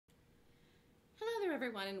there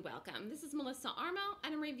everyone and welcome. This is Melissa Armo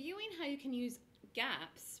and I'm reviewing how you can use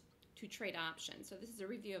gaps to trade options. So this is a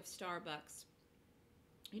review of SBUX.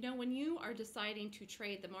 You know, when you are deciding to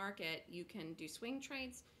trade the market, you can do swing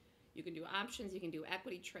trades, you can do options, you can do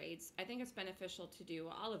equity trades. I think it's beneficial to do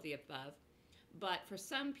all of the above. But for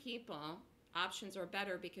some people, options are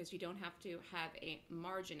better because you don't have to have a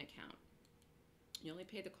margin account. You only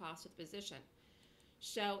pay the cost of the position.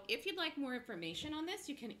 So if you'd like more information on this,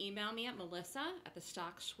 you can email me at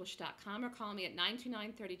melissa@thestockswoosh.com or call me at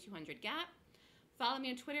 929-3200-GAP. Follow me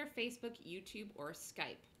on Twitter, Facebook, YouTube, or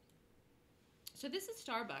Skype. So this is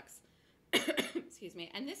SBUX, excuse me,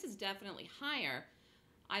 and this is definitely higher.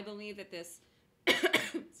 I believe that this,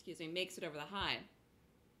 excuse me, makes it over the high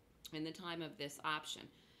in the time of this option.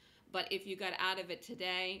 But if you got out of it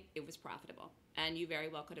today, it was profitable, and you very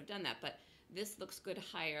well could have done that. But this looks good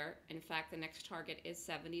higher. In fact, the next target is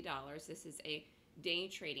 $70. This is a day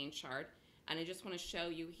trading chart, and I just want to show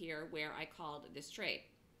you here where I called this trade.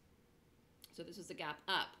 So this was a gap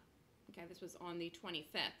up. Okay, this was on the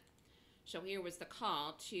 25th. So here was the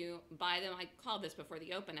call to buy them. I called this before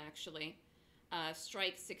the open, actually.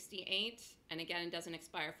 Strike 68, and again, it doesn't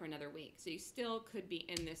expire for another week. So you still could be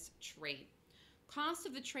in this trade. Cost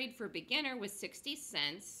of the trade for a beginner was 60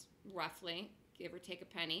 cents, roughly, give or take a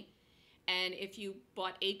penny. And if you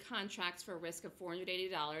bought 8 contracts for a risk of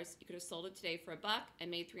 $480, you could have sold it today for $1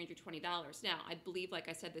 and made $320. Now, I believe, like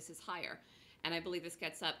I said, this is higher. And I believe this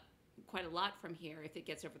gets up quite a lot from here if it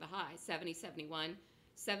gets over the high. 70, 71,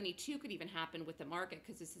 72 could even happen with the market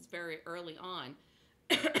because this is very early on.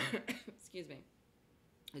 Excuse me.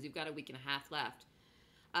 Because you've got a week and a half left.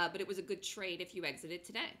 But it was a good trade if you exited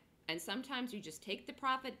today. And sometimes you just take the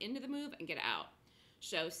profit into the move and get out.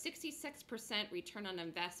 So 66% return on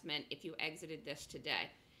investment if you exited this today.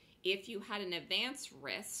 If you had an advance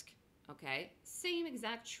risk, okay, same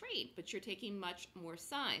exact trade, but you're taking much more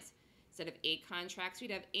size. Instead of 8 contracts, you'd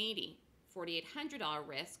have 80, $4,800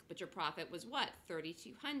 risk, but your profit was what?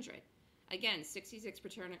 $3,200. Again,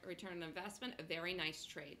 66% return on investment, a very nice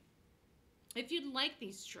trade. If you'd like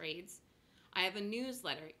these trades, I have a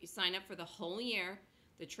newsletter. You sign up for the whole year.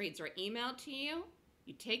 The trades are emailed to you.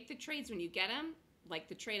 You take the trades when you get them. Like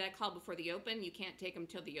the trade I called before the open, you can't take them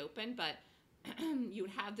till the open, but you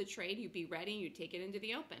would have the trade, you'd be ready, you'd take it into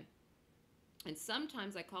the open. And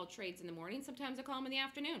sometimes I call trades in the morning, sometimes I call them in the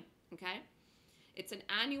afternoon, okay? It's an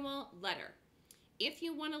annual letter. If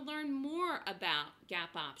you want to learn more about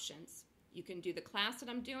gap options, you can do the class that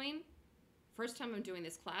I'm doing. First time I'm doing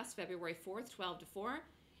this class, February 4th, 12 to 4.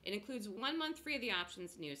 It includes 1 month free of the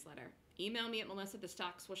options newsletter. Email me at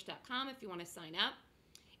melissa@thestockswoosh.com if you want to sign up.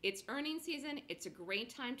 It's earnings season. It's a great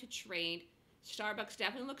time to trade. SBUX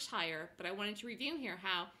definitely looks higher, but I wanted to review here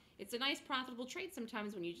how it's a nice profitable trade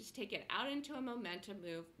sometimes when you just take it out into a momentum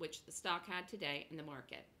move, which the stock had today in the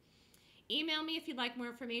market. Email me if you'd like more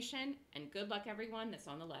information, and good luck everyone that's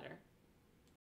on the letter.